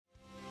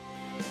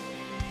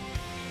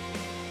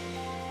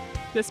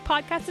This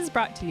podcast is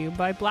brought to you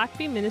by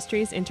Blackaby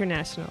Ministries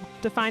International.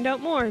 To find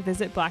out more,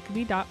 visit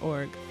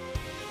blackaby.org.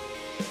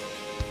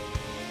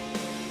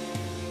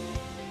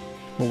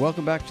 Well,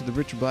 welcome back to the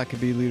Richard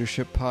Blackaby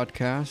Leadership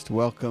Podcast.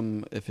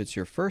 Welcome, if it's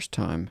your first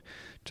time,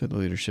 to the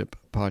Leadership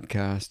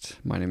Podcast.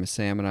 My name is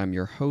Sam, and I'm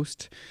your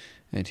host.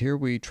 And here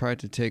we try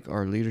to take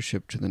our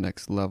leadership to the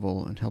next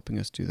level, and helping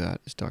us do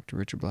that is Dr.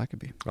 Richard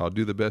Blackaby. I'll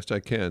do the best I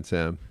can,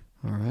 Sam.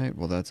 All right.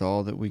 Well, that's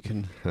all that we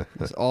can.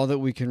 That's all that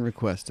we can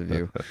request of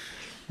you.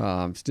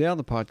 Today on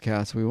the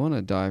podcast, we want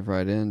to dive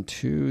right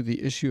into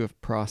the issue of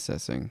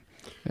processing,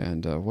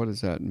 and what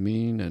does that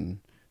mean,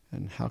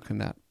 and how can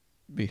that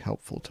be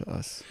helpful to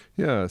us?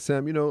 Yeah,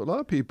 Sam. You know, a lot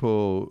of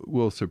people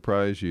will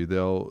surprise you.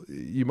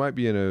 You might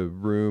be in a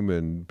room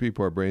and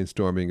people are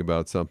brainstorming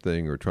about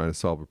something or trying to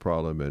solve a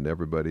problem, and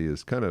everybody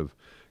is kind of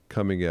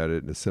coming at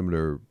it in a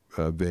similar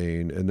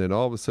vein. And then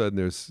all of a sudden,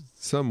 there's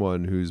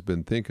someone who's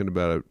been thinking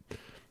about it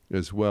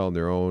as well on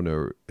their own,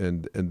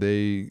 and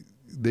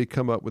they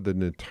come up with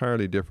an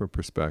entirely different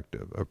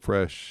perspective, a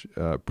fresh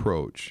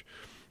approach,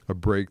 a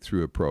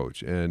breakthrough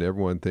approach. And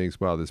everyone thinks,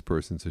 wow, this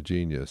person's a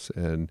genius.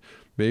 And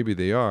maybe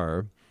they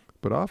are.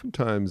 But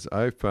oftentimes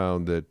I've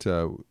found that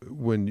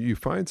when you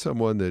find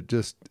someone that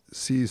just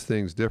sees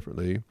things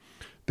differently,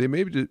 they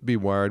may be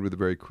wired with a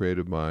very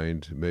creative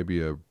mind,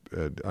 maybe an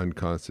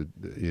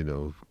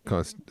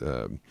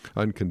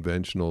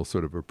unconventional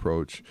sort of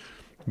approach.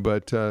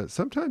 But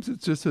sometimes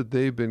it's just that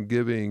they've been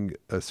giving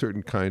a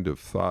certain kind of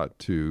thought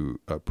to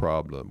a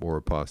problem or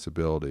a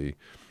possibility,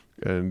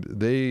 and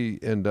they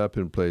end up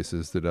in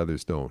places that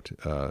others don't.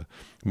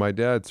 My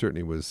dad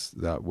certainly was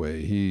that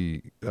way.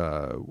 He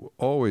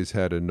always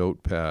had a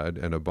notepad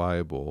and a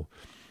Bible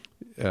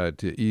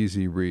at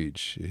easy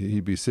reach.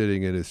 He'd be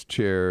sitting in his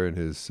chair in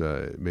his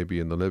maybe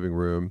in the living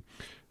room.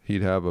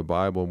 He'd have a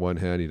Bible in one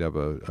hand. He'd have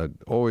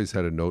always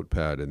had a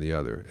notepad in the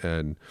other,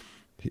 and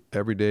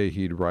every day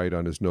he'd write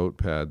on his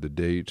notepad the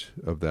date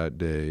of that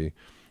day,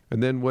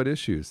 and then what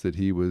issues that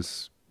he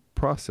was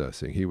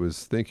processing, he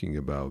was thinking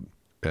about.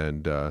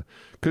 And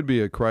could be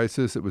a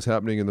crisis that was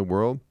happening in the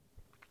world,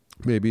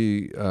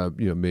 maybe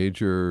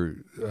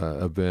major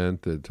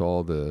event that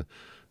all the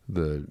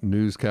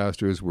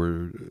newscasters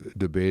were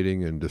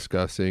debating and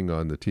discussing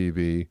on the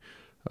TV.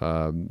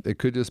 It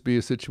could just be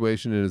a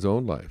situation in his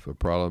own life, a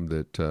problem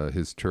that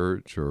his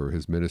church or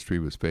his ministry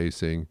was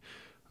facing.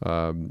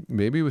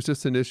 Maybe it was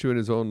just an issue in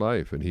his own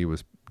life, and he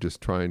was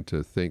just trying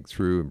to think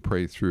through and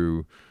pray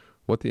through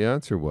what the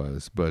answer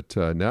was. But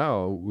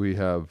now we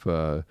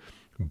have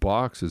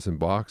boxes and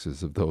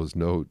boxes of those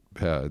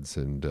notepads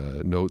and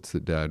notes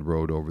that Dad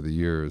wrote over the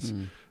years.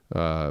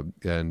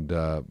 And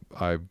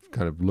I've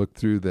kind of looked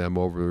through them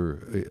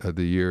over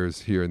the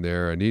years here and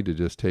there. I need to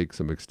just take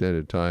some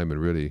extended time and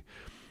really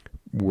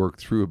work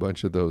through a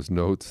bunch of those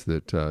notes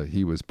that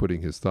he was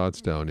putting his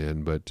thoughts down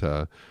in.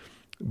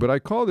 But I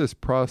call this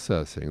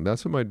processing.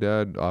 That's what my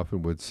dad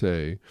often would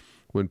say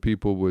when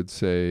people would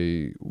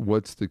say,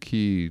 what's the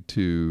key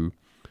to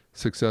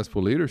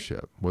successful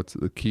leadership? What's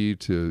the key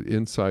to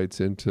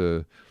insights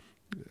into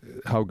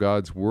how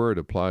God's word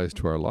applies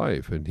to our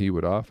life? And he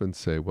would often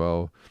say,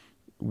 well,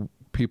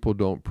 people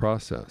don't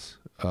process.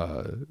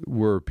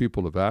 We're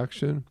people of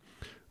action.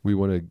 We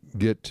want to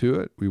get to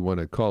it. We want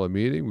to call a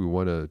meeting. We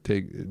want to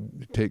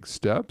take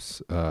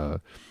steps,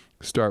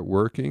 start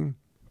working.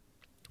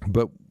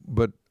 But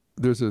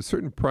there's a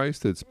certain price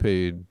that's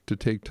paid to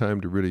take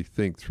time to really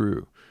think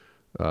through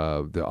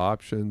the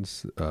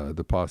options,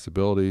 the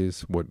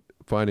possibilities,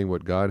 finding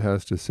what God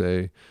has to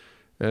say.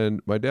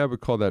 And my dad would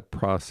call that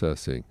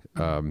processing.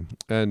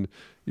 And,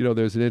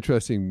 there's an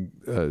interesting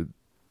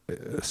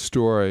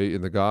story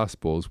in the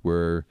Gospels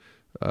where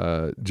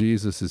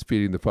Jesus is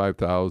feeding the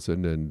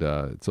 5,000, and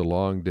it's a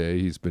long day.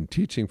 He's been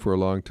teaching for a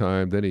long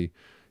time. Then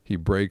he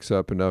breaks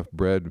up enough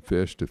bread and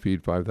fish to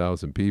feed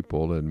 5,000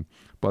 people. And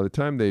by the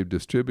time they've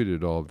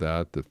distributed all of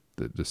that, the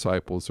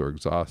disciples are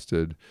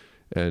exhausted.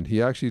 And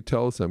he actually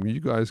tells them, you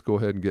guys go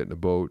ahead and get in a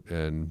boat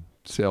and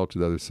sail to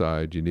the other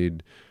side. You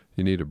need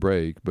a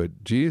break.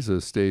 But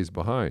Jesus stays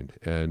behind,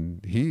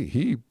 and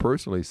he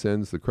personally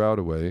sends the crowd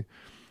away.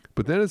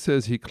 But then it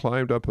says he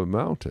climbed up a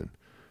mountain.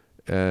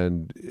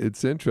 And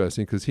it's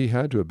interesting because he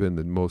had to have been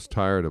the most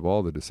tired of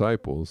all the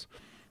disciples.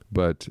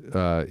 But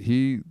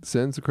he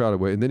sends the crowd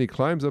away, and then he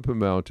climbs up a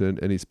mountain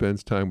and he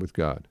spends time with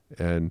God.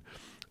 And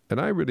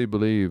I really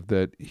believe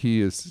that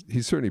he's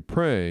certainly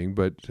praying,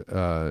 but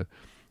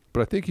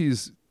I think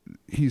he's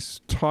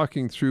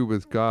talking through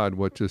with God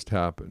what just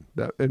happened.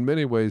 That in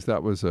many ways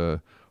that was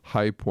a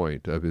high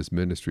point of his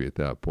ministry at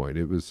that point.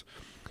 It was,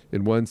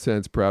 in one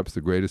sense, perhaps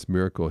the greatest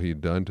miracle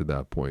he'd done to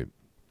that point.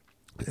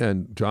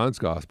 And John's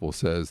gospel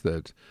says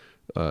that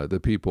the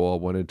people all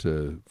wanted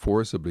to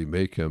forcibly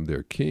make him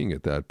their king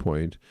at that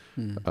point.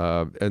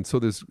 And so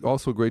there's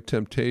also great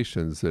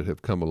temptations that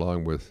have come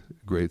along with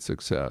great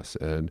success.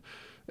 And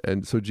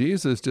so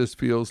Jesus just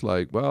feels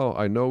like, well,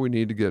 I know we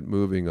need to get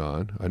moving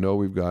on. I know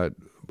we've got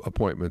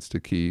appointments to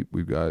keep.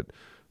 We've got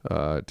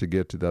to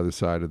get to the other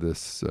side of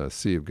this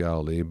Sea of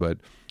Galilee. But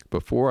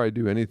before I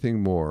do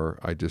anything more,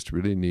 I just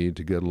really need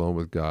to get alone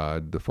with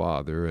God, the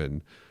Father,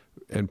 and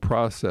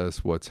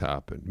process what's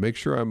happened. Make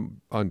sure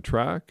I'm on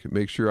track.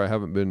 Make sure I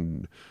haven't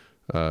been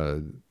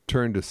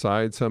turned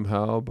aside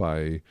somehow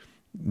by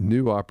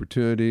new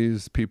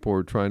opportunities. People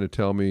are trying to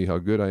tell me how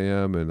good I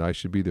am and I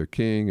should be their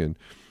king.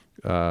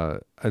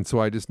 And so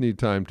I just need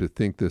time to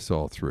think this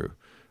all through.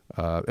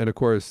 And of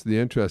course, the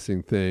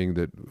interesting thing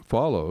that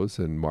follows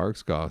in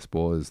Mark's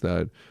gospel is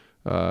that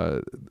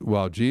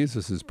while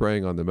Jesus is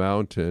praying on the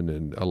mountain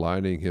and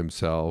aligning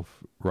himself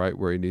right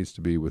where he needs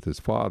to be with his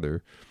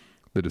Father,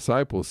 the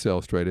disciples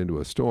sail straight into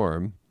a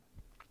storm,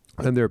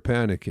 and they're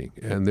panicking,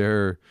 and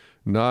they're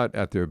not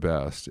at their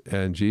best.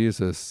 And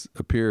Jesus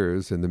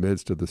appears in the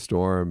midst of the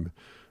storm,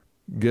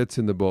 gets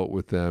in the boat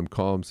with them,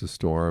 calms the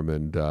storm,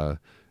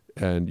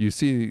 and you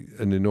see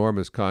an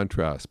enormous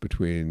contrast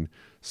between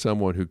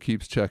someone who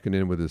keeps checking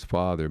in with his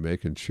Father,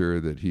 making sure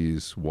that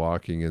he's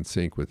walking in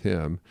sync with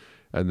him,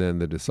 and then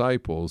the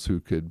disciples who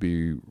could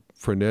be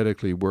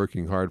frenetically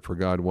working hard for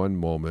God one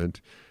moment,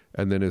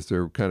 and then as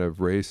they're kind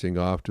of racing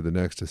off to the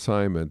next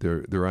assignment,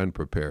 they're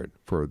unprepared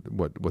for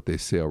what they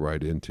sail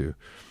right into.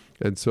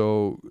 And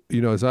so,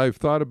 as I've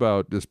thought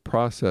about this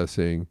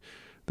processing,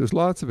 there's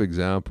lots of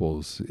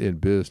examples in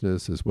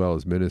business as well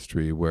as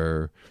ministry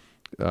where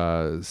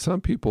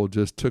some people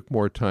just took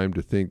more time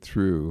to think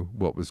through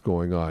what was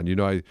going on.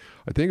 I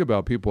think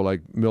about people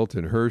like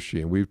Milton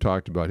Hershey, and we've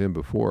talked about him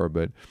before,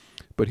 but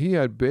he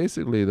had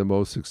basically the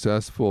most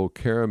successful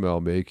caramel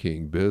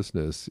making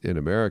business in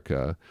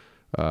America,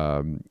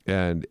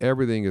 and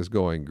everything is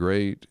going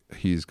great.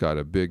 He's got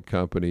a big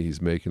company.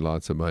 He's making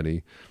lots of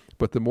money.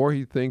 But the more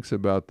he thinks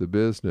about the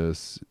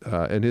business,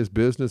 and his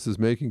business is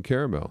making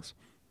caramels,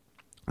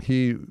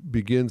 he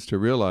begins to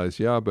realize,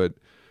 but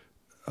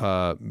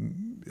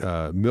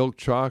milk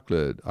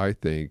chocolate, I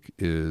think,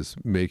 is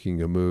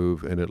making a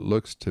move, and it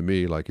looks to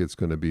me like it's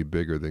going to be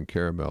bigger than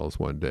caramels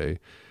one day.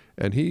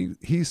 And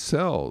he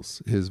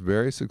sells his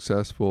very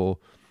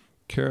successful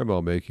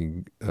caramel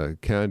making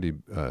candy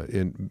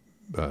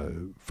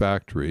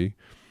factory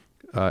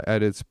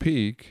at its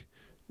peak.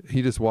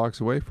 He just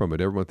walks away from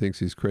it. Everyone thinks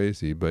he's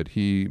crazy, but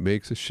he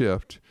makes a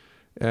shift,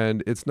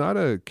 and it's not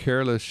a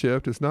careless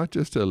shift. It's not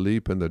just a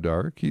leap in the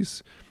dark.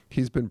 He's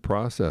been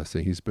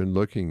processing. He's been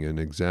looking and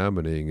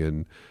examining,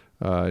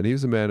 and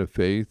he's a man of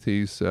faith.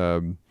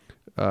 And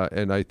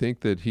I think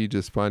that he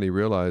just finally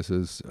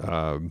realizes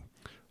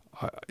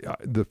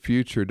the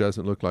future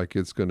doesn't look like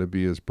it's going to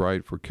be as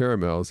bright for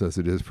caramels as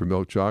it is for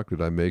milk chocolate.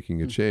 I'm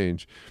making a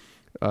change.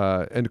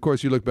 And of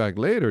course, you look back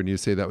later and you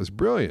say that was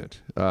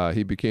brilliant.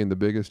 He became the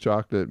biggest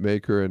chocolate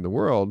maker in the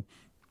world.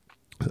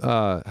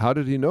 How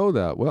did he know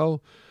that?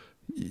 Well,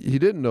 he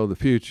didn't know the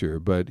future,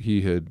 but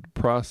he had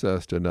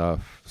processed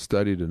enough,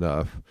 studied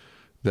enough,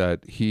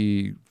 that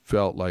he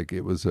felt like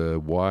it was a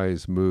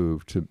wise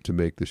move to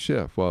make the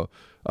shift. Well,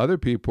 other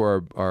people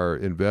are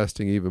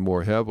investing even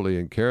more heavily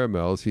in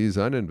caramels. He's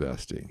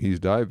uninvesting. He's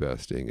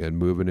divesting and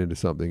moving into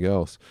something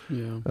else.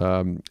 Yeah.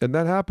 And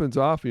that happens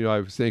often. I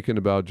was thinking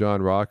about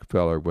John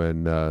Rockefeller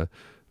when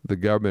the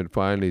government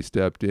finally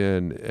stepped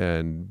in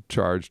and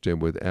charged him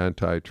with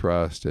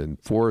antitrust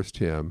and forced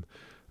him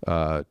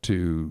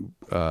to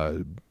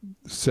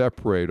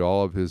separate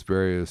all of his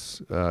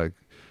various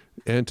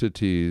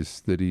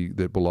entities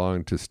that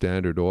belonged to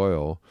Standard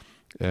Oil.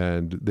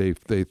 And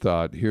they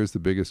thought, here's the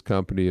biggest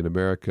company in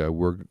America.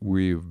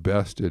 We've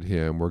bested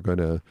him. We're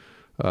going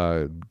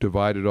to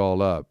divide it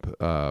all up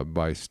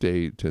by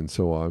state and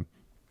so on.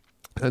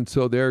 And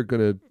so they're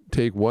going to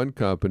take one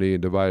company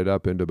and divide it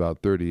up into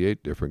about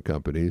 38 different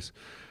companies.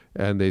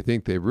 And they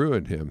think they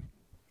ruined him.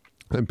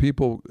 And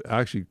people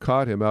actually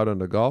caught him out on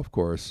the golf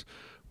course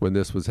when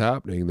this was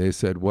happening. They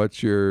said,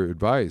 what's your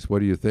advice? What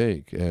do you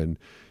think? And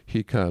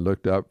he kind of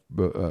looked up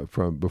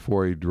from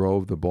before he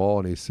drove the ball,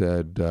 and he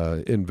said,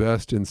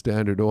 invest in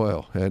Standard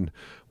Oil. And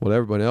well,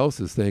 everyone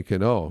else is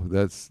thinking,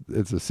 it's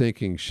a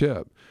sinking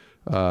ship.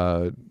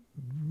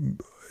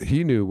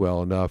 He knew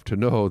well enough to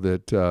know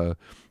that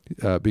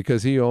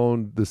because he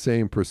owned the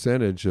same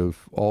percentage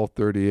of all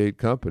 38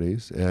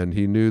 companies, and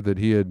he knew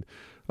that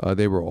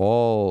they were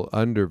all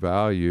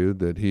undervalued,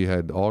 that he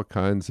had all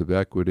kinds of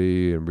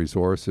equity and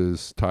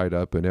resources tied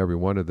up in every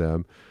one of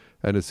them.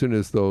 And as soon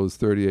as those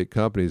 38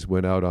 companies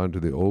went out onto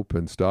the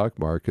open stock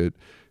market,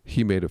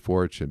 he made a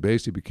fortune,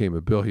 basically became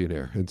a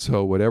billionaire. And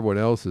so what everyone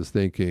else is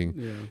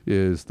thinking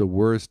is the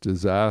worst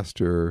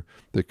disaster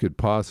that could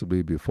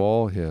possibly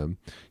befall him,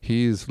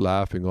 he's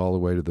laughing all the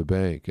way to the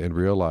bank and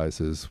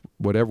realizes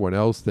what everyone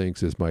else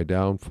thinks is my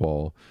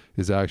downfall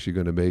is actually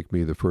going to make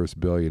me the first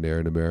billionaire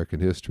in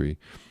American history.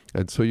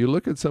 And so you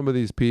look at some of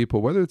these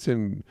people, whether it's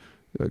in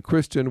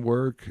Christian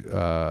work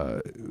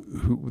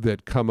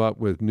that come up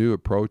with new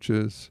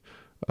approaches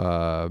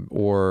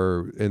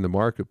or in the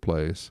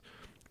marketplace,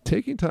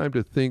 taking time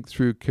to think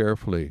through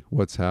carefully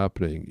what's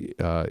happening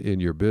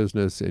in your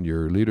business, in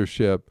your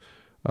leadership,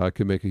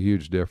 can make a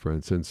huge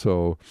difference. And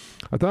so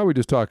I thought we'd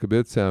just talk a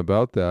bit, Sam,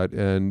 about that,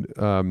 and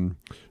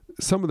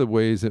some of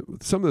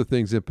the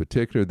things in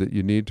particular that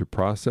you need to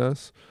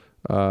process.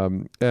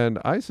 And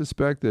I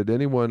suspect that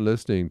anyone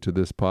listening to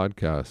this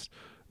podcast,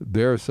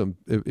 there are some,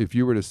 if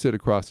you were to sit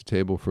across the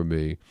table from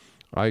me,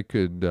 I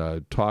could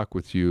talk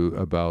with you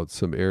about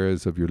some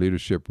areas of your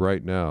leadership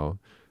right now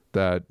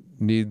that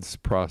needs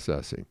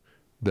processing,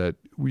 that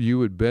you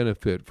would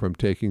benefit from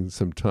taking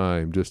some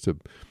time just to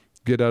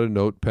get out a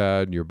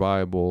notepad and your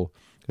Bible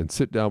and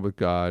sit down with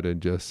God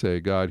and just say,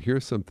 God,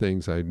 here's some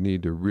things I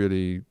need to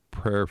really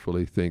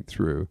prayerfully think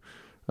through.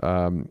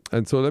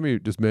 And so let me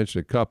just mention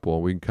a couple,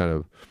 and we can kind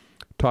of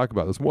talk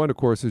about this. One, of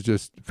course, is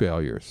just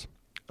failures.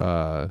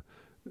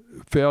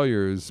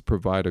 Failures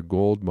provide a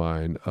gold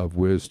mine of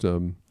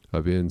wisdom,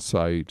 of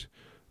insight,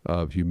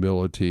 of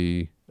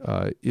humility,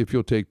 if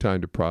you'll take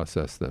time to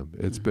process them.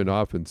 It's been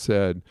often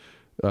said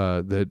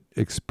that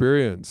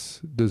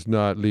experience does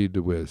not lead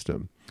to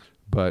wisdom,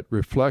 but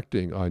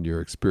reflecting on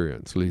your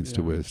experience leads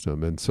to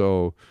wisdom. And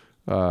so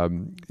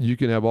you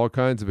can have all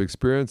kinds of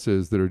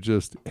experiences that are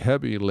just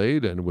heavy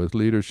laden with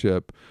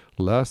leadership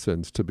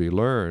lessons to be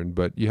learned,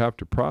 but you have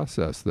to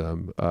process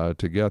them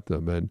to get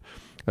them.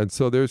 And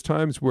so there's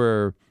times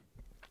where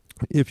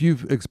if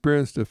you've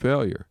experienced a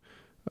failure,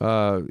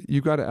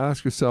 you've got to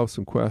ask yourself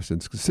some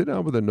questions. Sit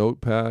down with a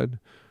notepad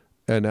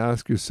and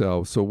ask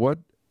yourself, so what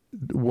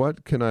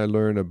can I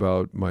learn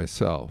about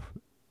myself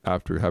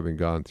after having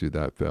gone through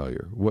that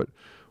failure?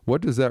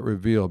 What does that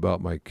reveal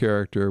about my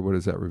character? What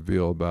does that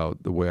reveal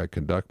about the way I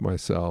conduct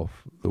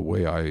myself, the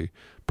way I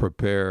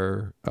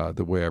prepare,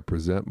 the way I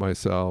present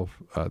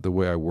myself, the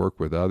way I work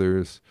with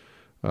others?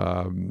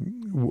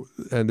 And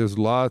there's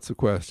lots of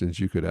questions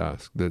you could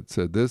ask that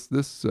said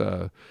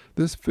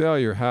this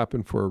failure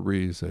happened for a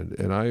reason,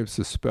 and I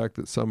suspect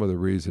that some of the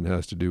reason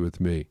has to do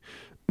with me.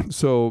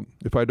 So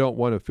if I don't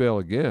want to fail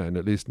again,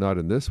 at least not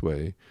in this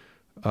way,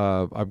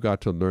 I've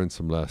got to learn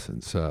some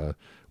lessons.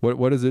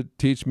 What does it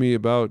teach me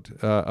about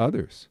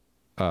others?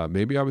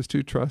 Maybe I was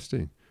too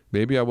trusting.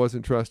 Maybe I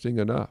wasn't trusting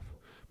enough.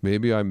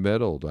 Maybe I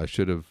meddled. I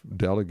should have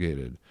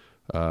delegated.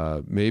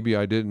 Maybe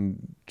I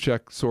didn't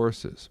check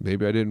sources.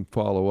 Maybe I didn't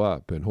follow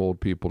up and hold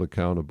people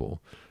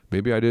accountable.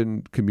 Maybe I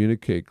didn't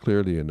communicate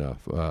clearly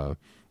enough,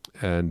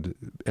 and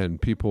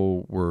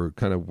people were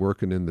kind of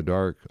working in the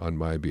dark on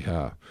my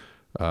behalf.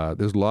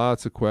 There's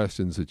lots of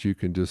questions that you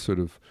can just sort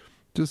of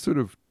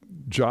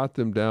jot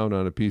them down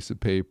on a piece of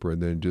paper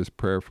and then just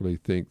prayerfully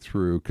think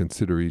through,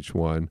 consider each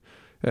one.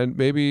 And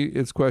maybe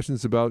it's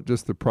questions about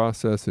just the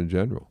process in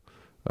general,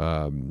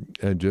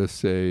 and just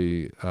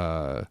say,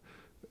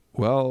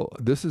 well,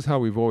 this is how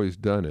we've always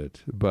done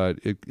it, but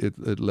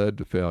it led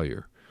to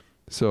failure.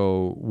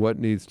 So what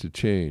needs to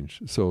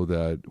change so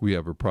that we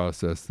have a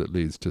process that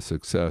leads to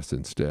success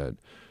instead?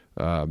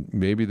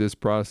 Maybe this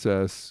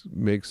process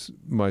makes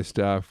my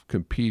staff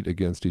compete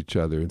against each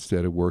other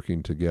instead of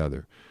working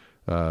together.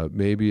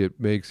 Maybe it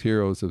makes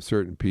heroes of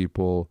certain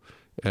people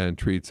and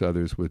treats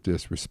others with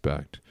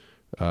disrespect.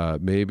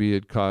 Maybe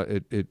it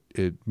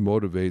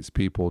motivates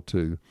people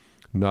to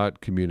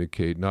not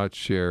communicate, not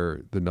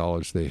share the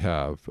knowledge they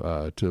have,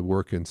 to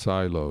work in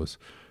silos.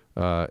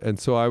 And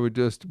so I would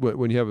just,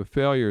 when you have a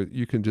failure,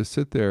 you can just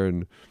sit there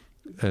and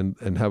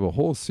have a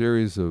whole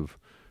series of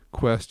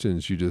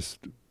questions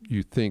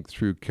you think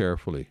through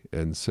carefully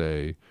and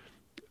say,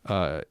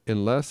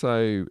 unless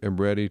I am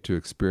ready to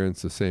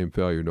experience the same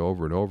failure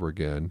over and over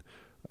again,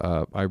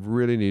 I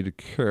really need to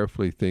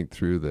carefully think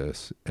through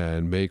this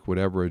and make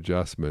whatever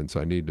adjustments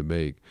I need to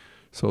make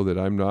so that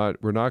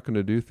we're not going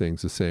to do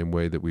things the same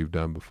way that we've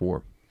done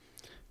before.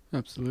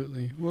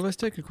 Absolutely. Well, let's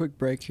take a quick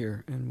break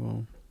here and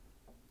we'll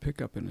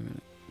pick up in a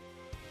minute.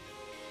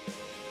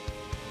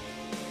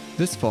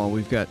 This fall,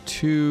 we've got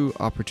 2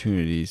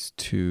 opportunities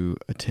to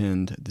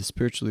attend the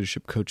Spiritual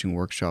Leadership Coaching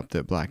Workshop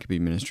that Blackaby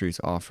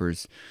Ministries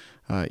offers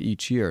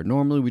each year.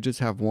 Normally, we just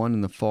have one in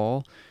the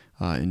fall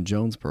in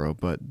Jonesboro,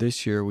 but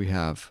this year we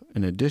have,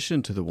 in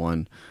addition to the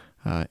one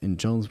in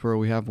Jonesboro,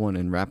 we have one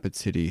in Rapid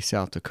City,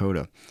 South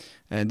Dakota.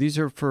 And these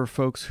are for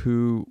folks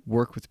who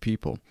work with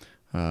people.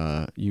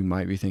 You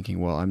might be thinking,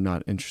 well, I'm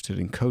not interested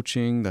in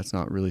coaching. That's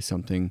not really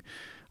something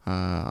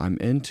I'm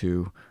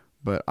into.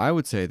 But I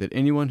would say that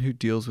anyone who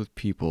deals with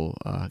people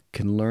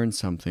can learn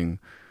something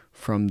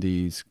from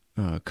these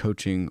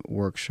coaching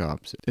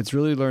workshops. It's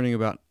really learning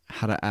about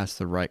how to ask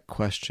the right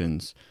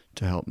questions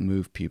to help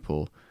move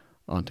people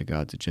onto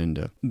God's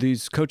agenda.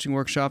 These coaching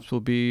workshops will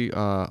be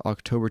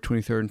October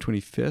 23rd and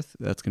 25th.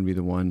 That's going to be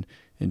the one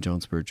in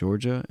Jonesboro,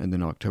 Georgia. And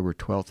then October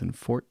 12th and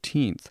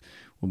 14th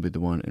will be the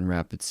one in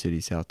Rapid City,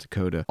 South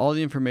Dakota. All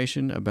the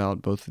information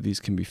about both of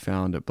these can be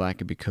found at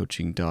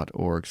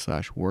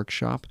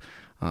blackabycoaching.org/workshop.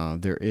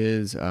 There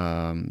is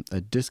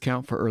a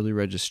discount for early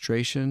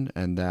registration,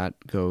 and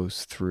that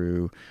goes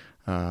through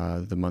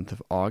the month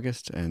of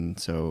August. And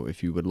so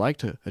if you would like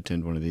to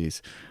attend one of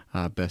these,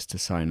 best to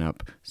sign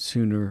up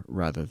sooner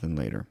rather than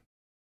later.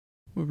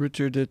 Well,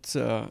 Richard, it's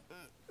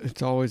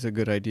always a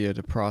good idea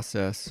to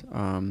process,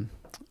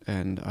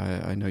 and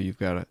I know you've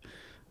got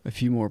a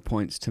few more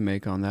points to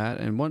make on that.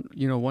 And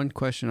one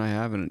question I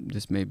have, and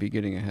this may be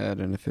getting ahead,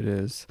 and if it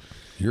is,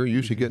 you're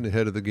usually getting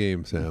ahead of the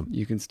game, Sam.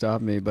 You can stop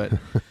me, but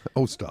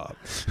oh, stop.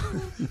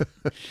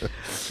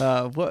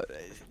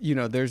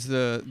 there's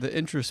the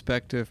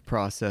introspective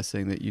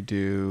processing that you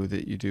do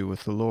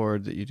with the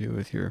Lord, that you do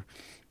with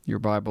your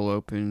Bible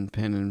open,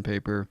 pen and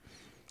paper.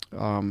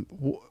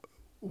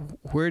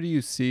 Where do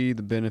you see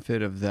the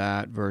benefit of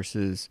that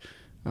versus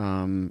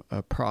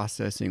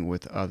processing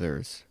with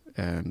others?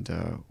 And,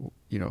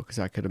 because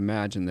I could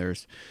imagine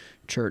there's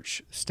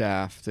church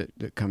staff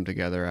that come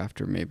together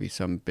after maybe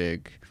some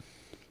big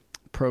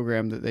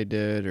program that they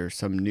did or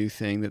some new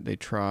thing that they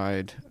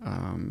tried.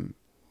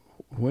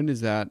 When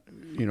does that,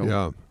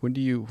 when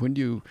do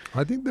you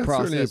I think that's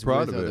process certainly a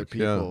part with of other it.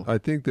 people? Yeah. I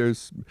think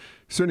there's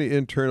certainly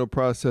internal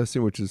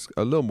processing, which is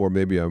a little more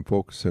maybe I'm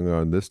focusing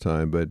on this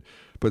time, but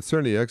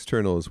certainly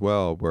external as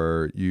well,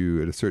 where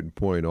you at a certain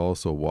point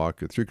also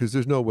walk it through, because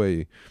there's no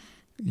way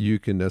you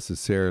can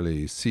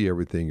necessarily see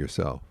everything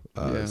yourself.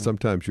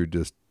 Sometimes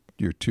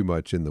you're too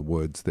much in the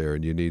woods there,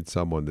 and you need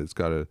someone that's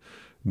got a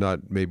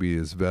not maybe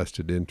as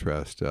vested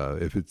interest.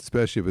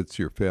 Especially if it's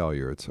your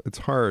failure, it's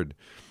hard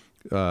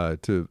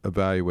to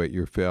evaluate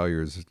your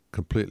failures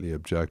completely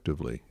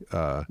objectively.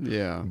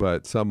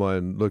 But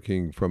someone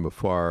looking from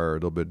afar, a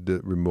little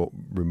bit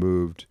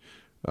removed,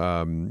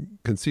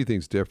 can see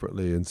things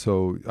differently. And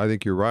so I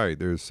think you're right.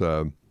 There's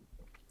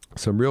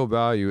some real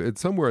value.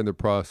 It's somewhere in the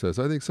process.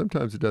 I think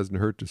sometimes it doesn't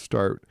hurt to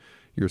start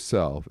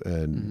yourself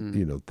and,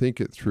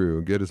 think it through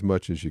and get as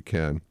much as you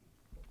can.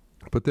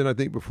 But then I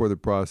think before the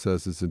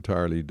process is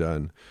entirely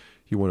done,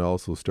 you want to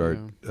also start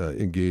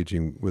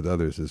engaging with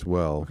others as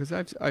well. Because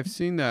I've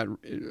seen that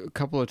a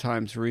couple of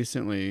times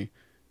recently,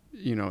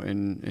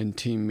 in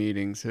team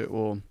meetings.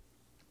 We'll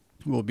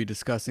be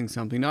discussing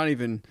something, not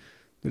even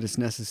that it's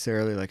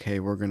necessarily like, hey,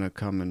 we're going to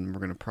come and we're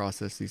going to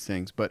process these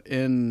things, but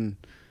in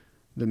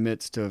the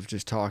midst of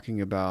just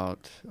talking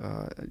about,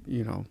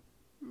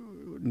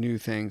 new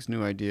things,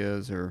 new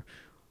ideas, or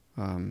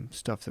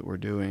stuff that we're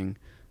doing,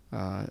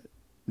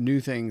 new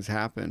things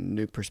happen,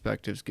 new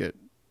perspectives get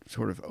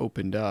sort of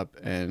opened up,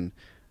 and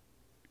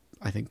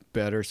I think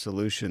better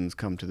solutions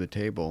come to the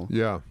table.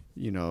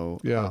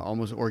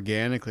 Almost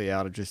organically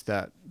out of just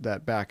that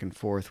back and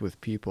forth with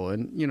people.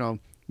 And,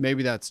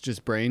 maybe that's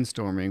just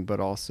brainstorming, but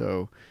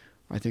also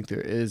I think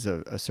there is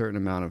a certain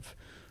amount of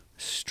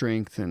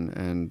strength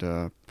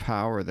and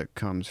power that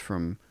comes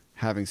from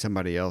having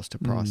somebody else to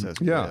process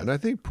with. And I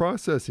think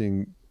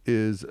processing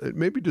is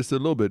maybe just a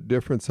little bit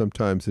different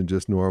sometimes than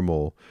just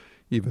normal,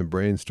 even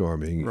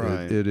brainstorming.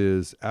 Right. It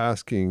is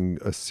asking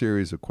a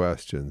series of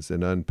questions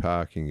and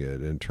unpacking it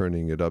and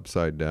turning it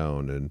upside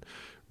down and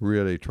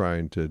really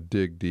trying to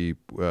dig deep,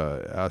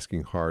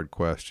 asking hard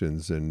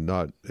questions and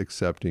not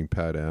accepting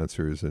pat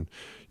answers. And,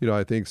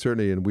 I think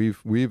certainly, and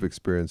we've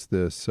experienced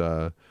this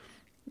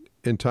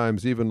in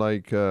times even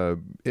like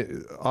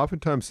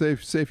oftentimes say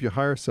if you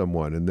hire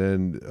someone and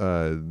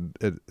then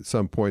at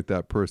some point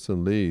that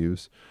person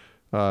leaves,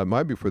 it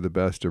might be for the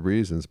best of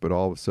reasons, but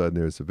all of a sudden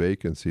there's a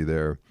vacancy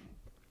there.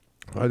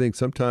 I think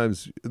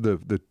sometimes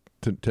the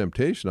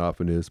temptation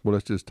often is, well,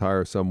 let's just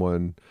hire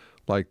someone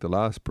like the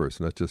last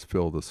person. Let's just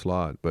fill the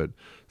slot. But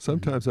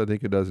sometimes I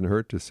think it doesn't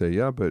hurt to say,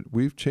 yeah, but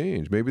we've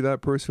changed. Maybe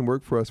that person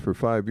worked for us for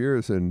 5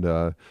 years and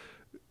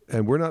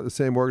we're not the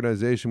same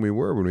organization we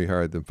were when we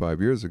hired them 5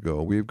 years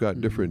ago. We've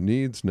got different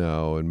needs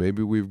now, and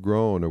maybe we've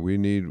grown, or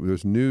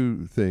there's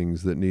new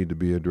things that need to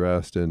be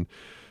addressed. And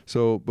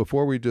so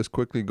before we just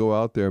quickly go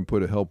out there and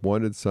put a help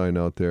wanted sign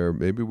out there,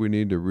 maybe we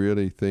need to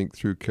really think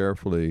through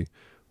carefully,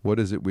 what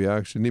is it we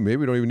actually need? Maybe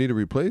we don't even need to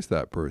replace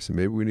that person.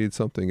 Maybe we need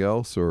something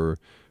else, or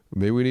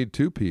maybe we need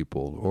two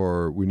people,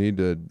 or we need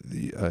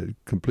to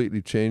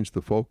completely change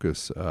the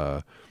focus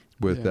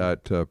with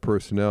that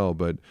personnel.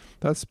 But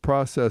that's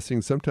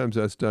processing. Sometimes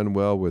that's done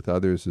well with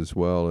others as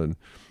well.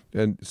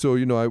 And so,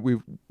 we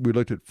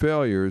looked at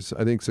failures.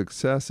 I think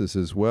successes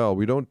as well.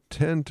 We don't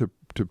tend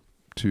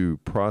to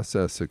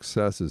process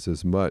successes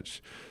as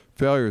much.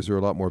 Failures are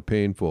a lot more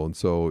painful. And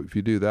so if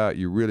you do that,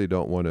 you really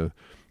don't want to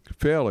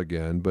fail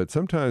again. But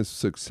sometimes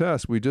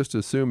success, we just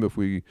assume if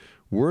we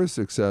were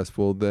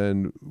successful,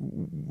 then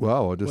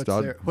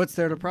what's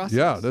there to process?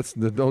 Yeah,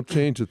 don't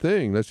change a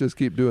thing. Let's just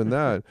keep doing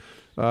that.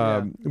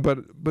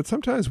 But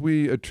sometimes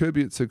we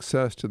attribute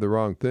success to the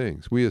wrong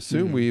things. We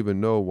assume we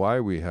even know why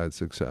we had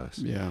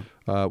success.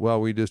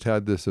 We just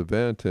had this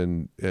event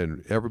and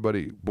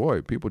everybody,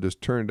 people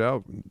just turned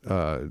out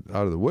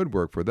of the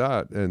woodwork for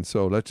that. And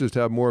so let's just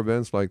have more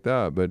events like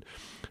that. But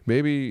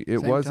maybe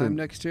it wasn't. Same time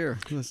next year.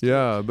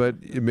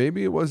 But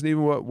maybe it wasn't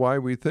even why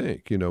we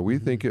think. We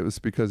think it was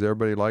because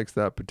everybody likes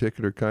that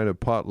particular kind of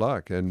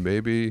potluck, and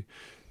maybe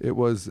it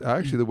was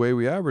actually the way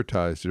we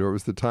advertised it, or it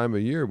was the time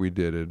of year we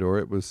did it, or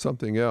it was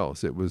something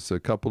else. It was a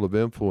couple of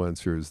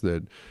influencers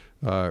that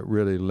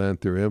really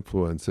lent their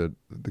influence at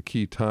the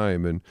key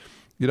time. And,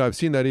 I've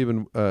seen that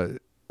even an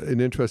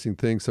interesting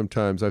thing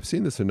sometimes. I've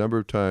seen this a number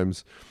of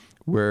times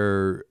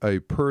where a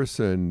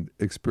person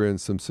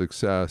experienced some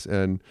success.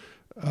 And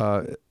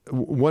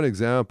one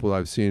example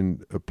I've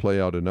seen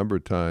play out a number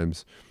of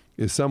times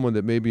is someone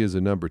that maybe is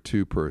a number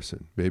two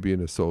person, maybe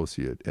an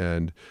associate,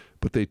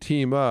 but they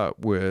team up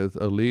with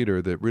a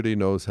leader that really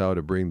knows how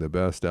to bring the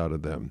best out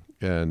of them.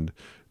 And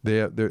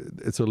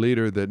it's a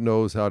leader that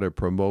knows how to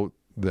promote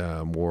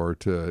them, or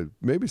to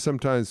maybe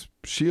sometimes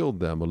shield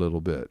them a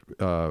little bit,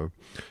 and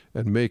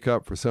make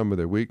up for some of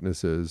their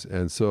weaknesses.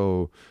 And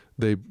so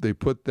they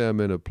put them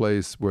in a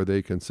place where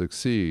they can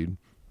succeed.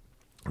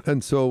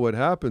 And so what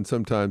happens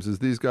sometimes is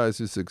these guys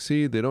who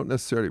succeed, they don't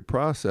necessarily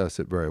process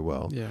it very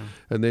well. Yeah.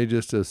 And they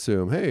just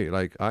assume, hey,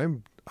 like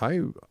I've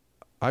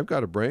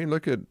got a brain.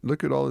 Look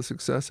at all the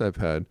success I've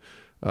had.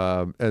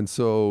 And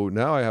so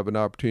now I have an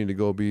opportunity to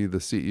go be the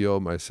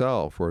CEO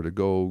myself, or to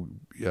go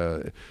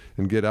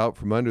and get out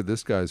from under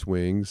this guy's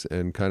wings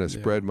and kind of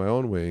spread my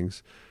own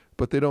wings.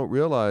 But they don't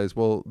realize,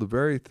 well, the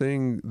very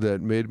thing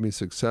that made me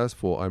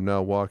successful, I'm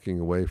now walking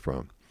away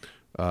from.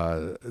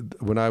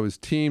 When I was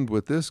teamed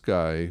with this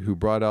guy who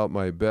brought out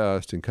my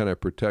best and kind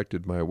of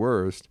protected my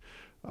worst,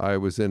 I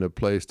was in a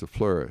place to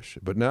flourish.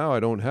 But now I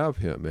don't have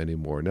him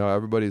anymore. Now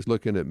everybody's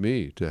looking at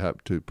me to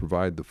have to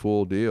provide the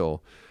full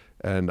deal.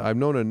 And I've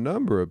known a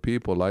number of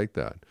people like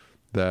that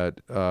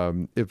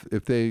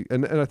if they,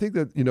 and I think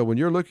that, when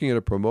you're looking at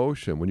a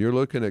promotion, when you're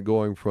looking at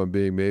going from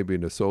being maybe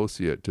an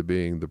associate to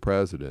being the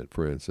president,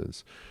 for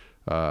instance,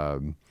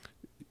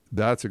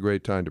 that's a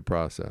great time to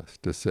process,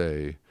 to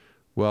say,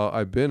 well,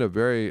 I've been a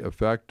very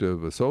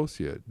effective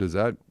associate.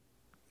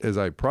 As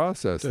I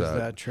process does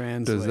that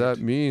translate? Does that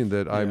mean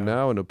that I'm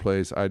now in a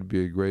place I'd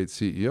be a great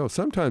CEO?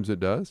 Sometimes it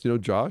does.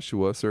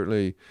 Joshua,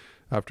 certainly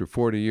after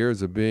 40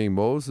 years of being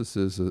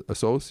Moses'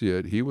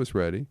 associate, he was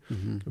ready.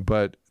 Mm-hmm.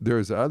 But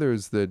there's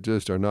others that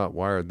just are not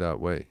wired that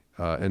way.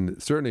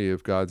 And certainly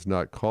if God's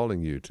not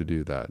calling you to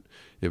do that,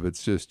 if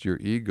it's just your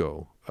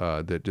ego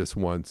that just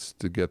wants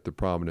to get the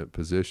prominent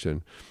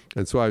position.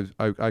 And so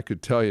I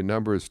could tell you a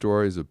number of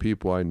stories of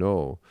people I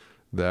know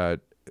that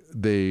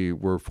they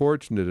were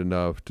fortunate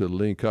enough to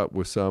link up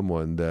with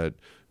someone that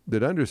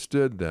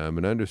understood them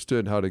and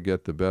understood how to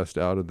get the best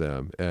out of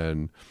them,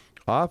 and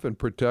often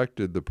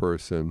protected the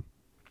person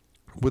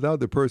without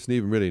the person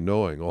even really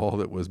knowing all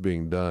that was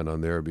being done on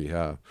their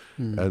behalf.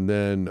 And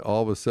then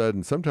all of a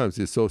sudden, sometimes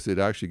the associate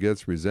actually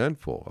gets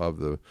resentful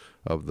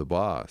of the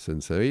boss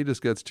and say, he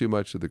just gets too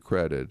much of the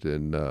credit,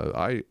 and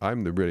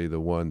I'm really the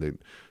one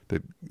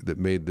that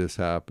made this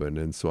happen,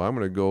 and so I'm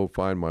going to go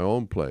find my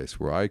own place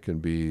where I can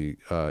be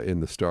in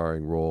the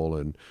starring role.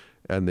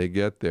 And they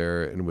get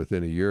there, and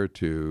within a year or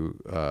two,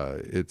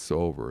 it's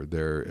over.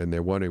 They're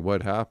wondering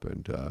what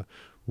happened.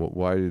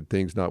 Why did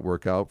things not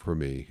work out for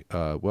me?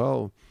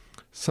 Well,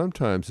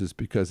 sometimes it's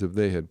because if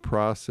they had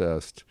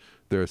processed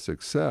their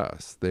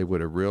success, they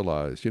would have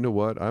realized, you know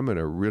what, I'm in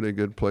a really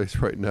good place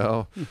right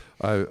now.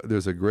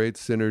 There's a great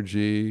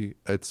synergy.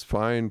 It's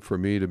fine for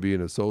me to be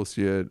an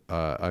associate.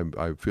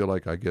 I feel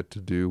like I get to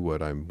do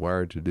what I'm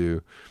wired to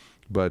do.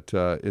 But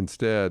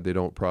instead, they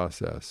don't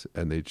process,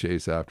 and they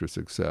chase after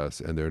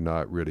success, and they're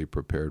not really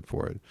prepared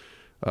for it.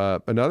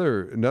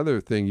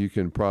 Another thing you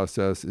can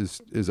process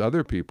is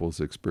other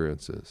people's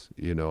experiences.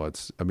 You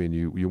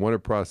want to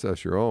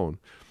process your own.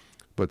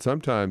 But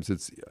sometimes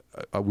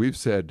we've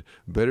said,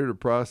 better to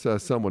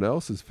process someone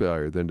else's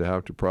failure than to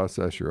have to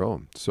process your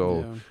own.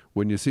 So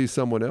when you see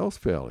someone else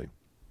failing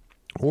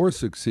or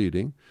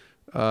succeeding,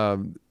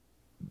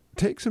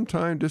 take some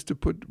time just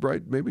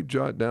to maybe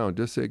jot down,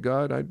 just say,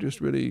 God, I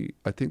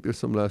think there's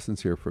some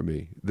lessons here for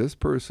me. This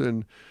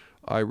person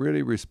I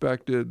really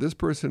respected, this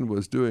person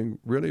was doing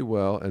really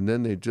well, and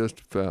then they just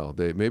fell.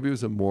 Maybe it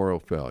was a moral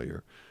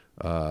failure.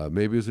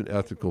 Maybe it was an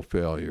ethical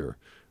failure.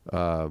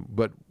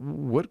 But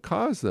what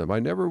caused them? I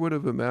never would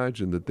have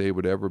imagined that they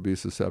would ever be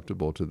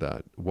susceptible to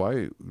that.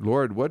 Why,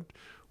 Lord,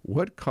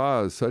 what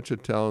caused such a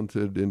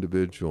talented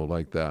individual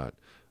like that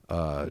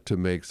to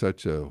make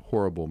such a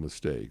horrible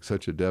mistake,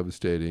 such a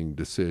devastating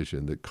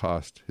decision that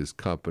cost his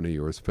company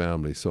or his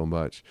family so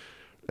much?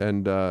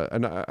 And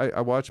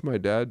I watched my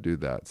dad do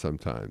that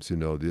sometimes.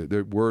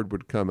 The word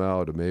would come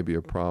out of maybe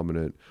a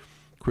prominent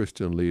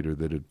Christian leader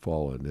that had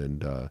fallen,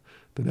 and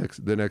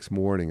the next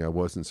morning I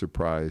wasn't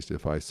surprised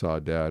if I saw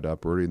Dad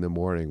up early in the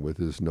morning with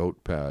his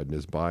notepad and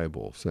his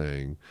Bible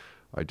saying,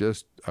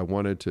 I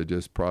wanted to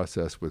just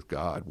process with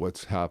God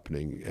what's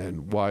happening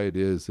and why it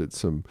is that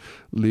some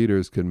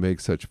leaders can make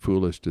such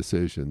foolish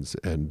decisions,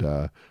 and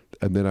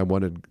then I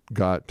wanted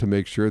God to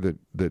make sure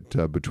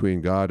that between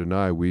God and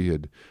I, we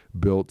had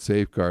built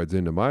safeguards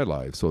into my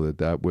life so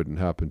that wouldn't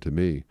happen to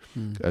me.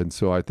 And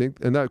so I think,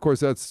 and that, of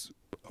course, that's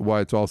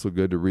why it's also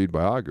good to read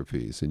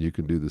biographies, and you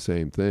can do the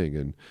same thing,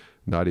 and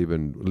not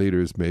even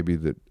leaders maybe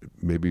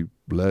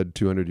led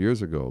 200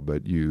 years ago,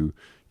 but you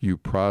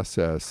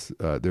process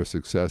their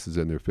successes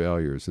and their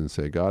failures and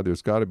say, God,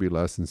 there's got to be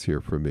lessons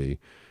here for me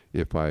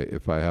if I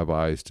have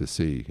eyes to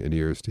see and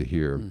ears to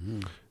hear.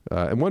 Mm-hmm.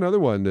 And one other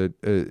one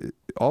that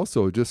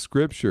also just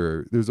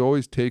Scripture, there's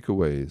always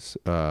takeaways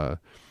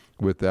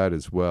with that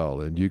as well.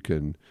 And you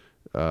can,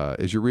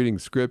 as you're reading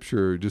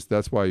Scripture,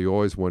 that's why you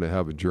always want to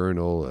have a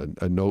journal,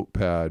 a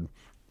notepad.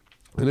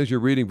 And as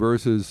you're reading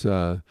verses,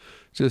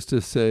 just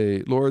to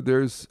say, Lord,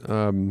 there's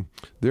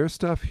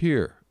stuff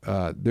here.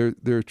 There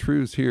are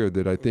truths here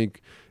that I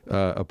think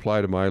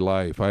apply to my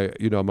life.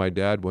 My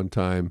dad one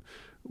time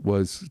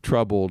was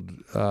troubled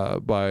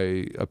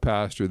by a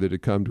pastor that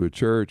had come to a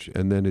church,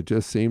 and then it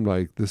just seemed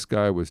like this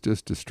guy was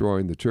just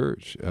destroying the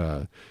church.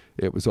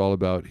 It was all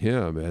about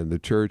him, and the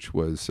church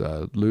was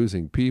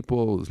losing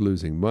people, was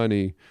losing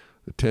money,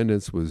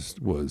 attendance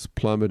was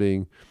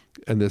plummeting,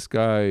 and this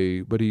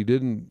guy, but he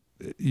didn't.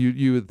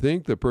 You would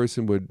think the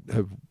person would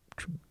have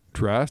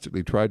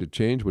drastically tried to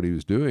change what he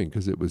was doing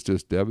because it was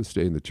just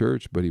devastating the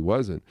church, but he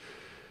wasn't.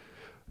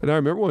 And I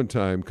remember one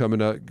time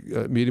coming out,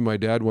 meeting my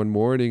dad one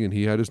morning, and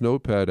he had his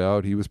notepad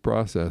out. He was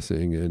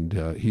processing, and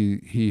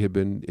he had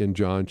been in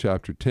John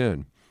chapter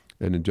 10.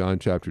 And in John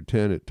chapter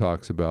 10, it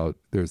talks about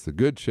there's the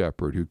good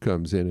shepherd who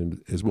comes in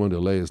and is willing to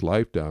lay his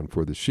life down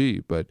for the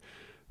sheep. But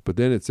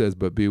then it says,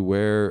 but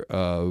beware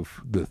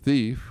of the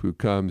thief who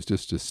comes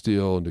just to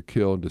steal and to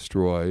kill and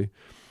destroy.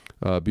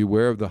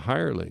 Beware of the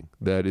hireling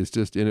that is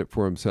just in it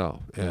for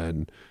himself.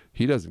 And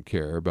he doesn't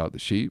care about the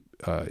sheep.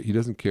 He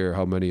doesn't care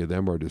how many of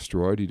them are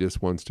destroyed. He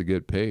just wants to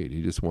get paid.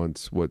 He just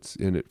wants what's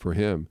in it for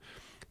him.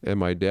 And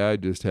my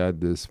dad just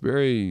had this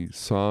very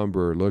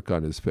somber look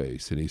on his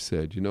face. And he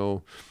said,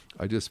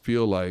 I just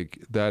feel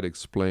like that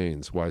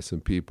explains why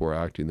some people are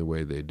acting the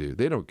way they do.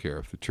 They don't care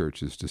if the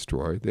church is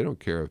destroyed. They don't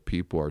care if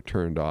people are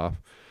turned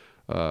off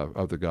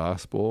of the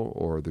gospel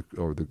or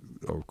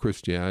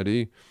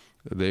Christianity.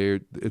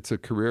 It's a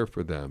career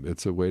for them.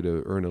 It's a way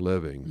to earn a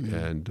living,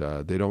 and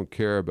they don't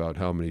care about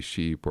how many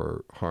sheep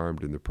are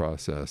harmed in the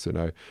process. And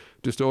I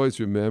just always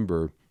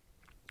remember,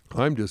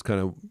 I'm just kind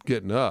of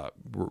getting up,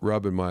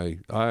 rubbing my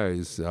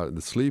eyes,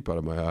 the sleep out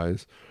of my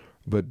eyes,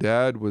 but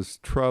Dad was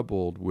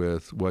troubled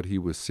with what he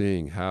was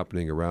seeing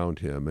happening around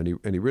him, and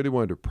he really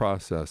wanted to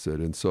process it.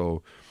 And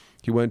so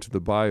he went to the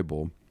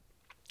Bible,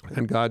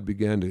 and God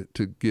began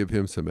to give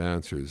him some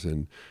answers.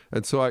 And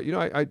so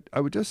I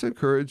would just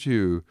encourage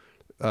you.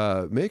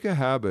 Make a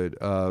habit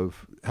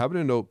of having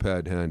a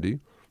notepad handy,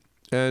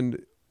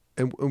 and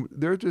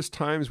there are just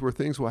times where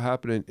things will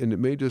happen, and it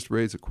may just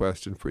raise a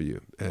question for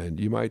you, and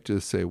you might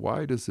just say,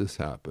 "Why does this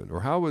happen?" Or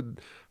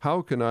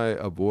how can I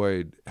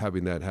avoid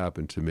having that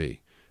happen to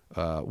me?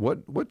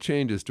 What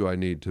changes do I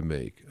need to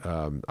make?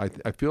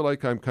 I feel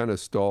like I'm kind of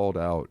stalled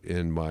out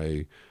in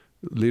my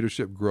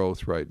leadership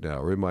growth right now,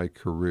 or in my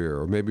career,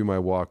 or maybe my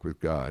walk with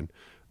God,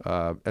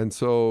 and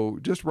so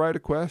just write a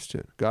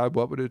question. God,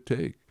 what would it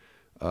take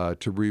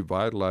to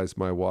revitalize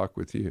my walk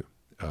with you?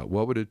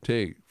 What would it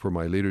take for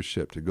my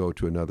leadership to go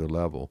to another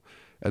level?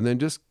 And then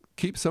just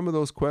keep some of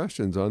those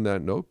questions on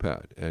that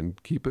notepad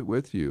and keep it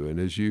with you. And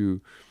as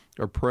you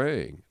are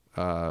praying,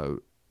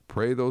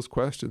 pray those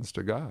questions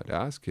to God.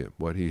 Ask him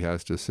what he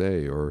has to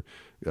say. Or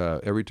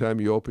every time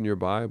you open your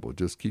Bible,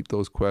 just keep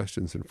those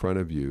questions in front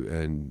of you.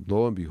 And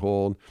lo and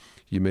behold,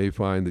 you may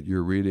find that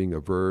you're reading a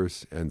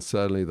verse and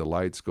suddenly the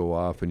lights go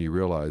off and you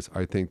realize,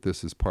 I think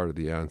this is part of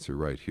the answer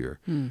right here.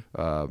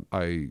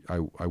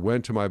 I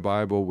went to my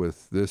Bible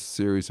with this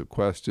series of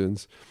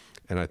questions,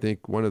 and I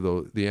think one of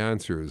the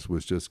answers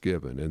was just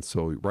given. And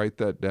so write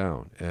that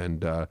down.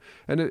 And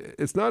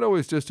it's not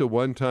always just a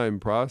one-time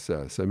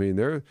process. I mean,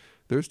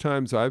 there's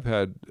times I've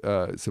had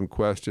some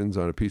questions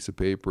on a piece of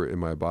paper in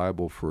my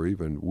Bible for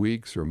even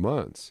weeks or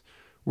months,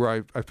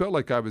 where I felt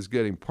like I was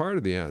getting part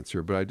of the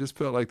answer, but I just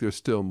felt like there's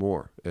still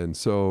more. And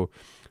so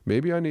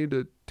maybe I need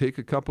to take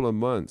a couple of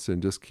months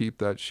and just keep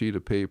that sheet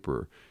of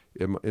paper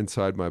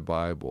inside my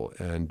Bible,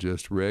 and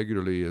just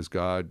regularly, as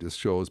God just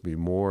shows me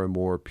more and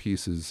more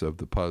pieces of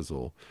the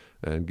puzzle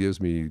and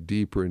gives me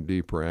deeper and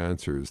deeper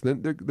answers,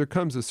 then there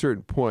comes a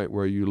certain point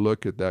where you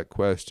look at that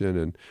question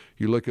and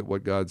you look at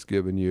what God's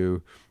given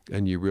you,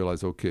 and you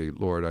realize, okay,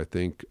 Lord, I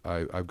think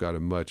I've got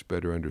a much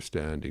better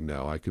understanding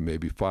now. I can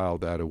maybe file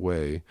that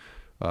away.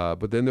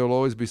 But then there'll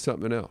always be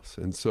something else.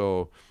 And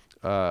so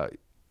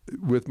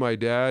with my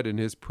dad in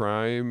his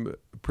prime,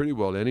 pretty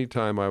well any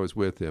time I was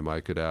with him, I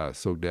could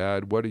ask, so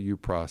Dad, what are you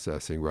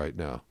processing right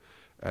now?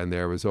 And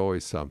there was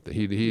always something.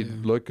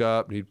 He'd look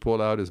up and he'd pull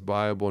out his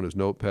Bible and his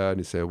notepad and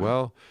he'd say,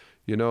 well,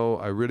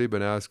 I've really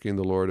been asking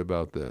the Lord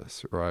about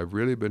this, or I've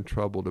really been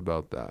troubled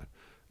about that.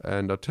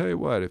 And I'll tell you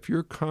what, if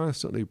you're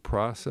constantly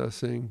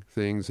processing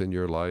things in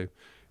your life,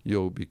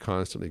 you'll be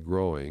constantly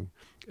growing.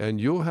 And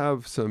you'll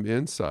have some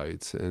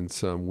insights and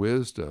some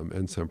wisdom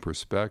and some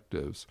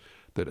perspectives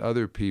that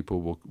other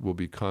people will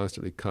be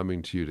constantly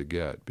coming to you to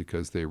get,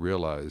 because they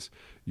realize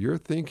you're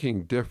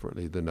thinking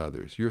differently than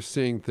others. You're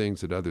seeing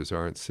things that others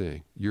aren't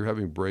seeing. You're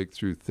having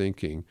breakthrough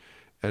thinking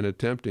and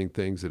attempting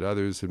things that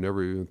others have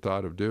never even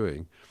thought of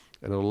doing.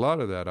 And a lot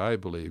of that, I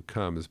believe,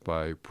 comes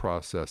by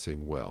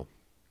processing well.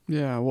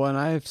 Yeah, well, and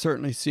I've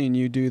certainly seen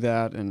you do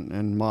that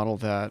and model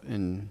that,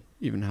 and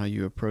even how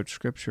you approach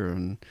Scripture.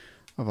 And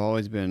I've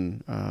always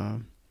been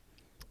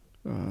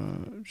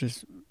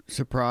just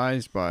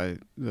surprised by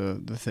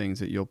the things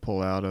that you'll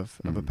pull out of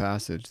a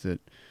passage that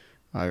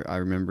I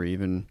remember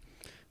even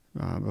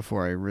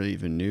before I really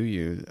even knew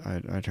you.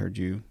 I'd heard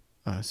you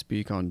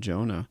speak on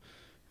Jonah,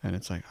 and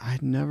it's like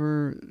I'd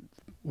never,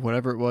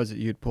 whatever it was that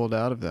you'd pulled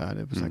out of that,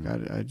 it was like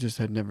I just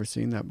had never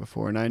seen that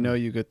before. And I know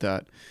you get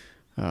that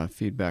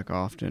feedback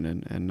often,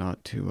 and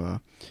not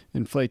to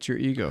inflate your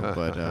ego,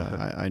 but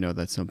I know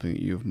that's something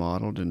that you've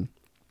modeled. And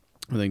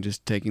I think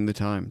just taking the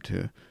time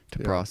to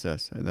Yeah.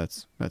 process,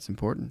 that's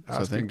important. So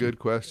Asking thank good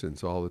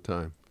questions all the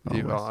time.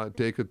 Always.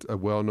 Take a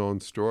well-known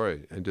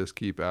story and just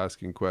keep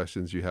asking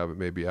questions you haven't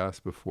maybe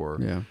asked before.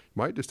 you. Yeah.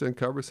 Might just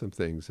uncover some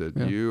things that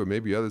Yeah. you or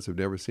maybe others have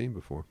never seen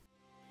before.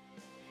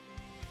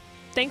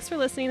 Thanks for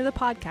listening to the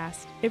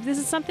podcast. If this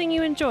is something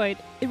you enjoyed,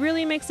 it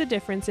really makes a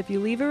difference if you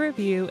leave a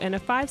review and a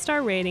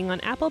 5-star rating on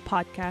Apple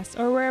Podcasts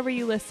or wherever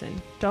you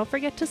listen. Don't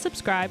forget to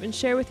subscribe and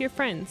share with your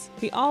friends.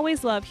 We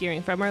always love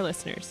hearing from our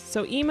listeners,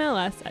 so email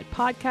us at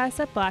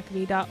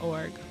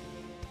podcast@blackaby.org.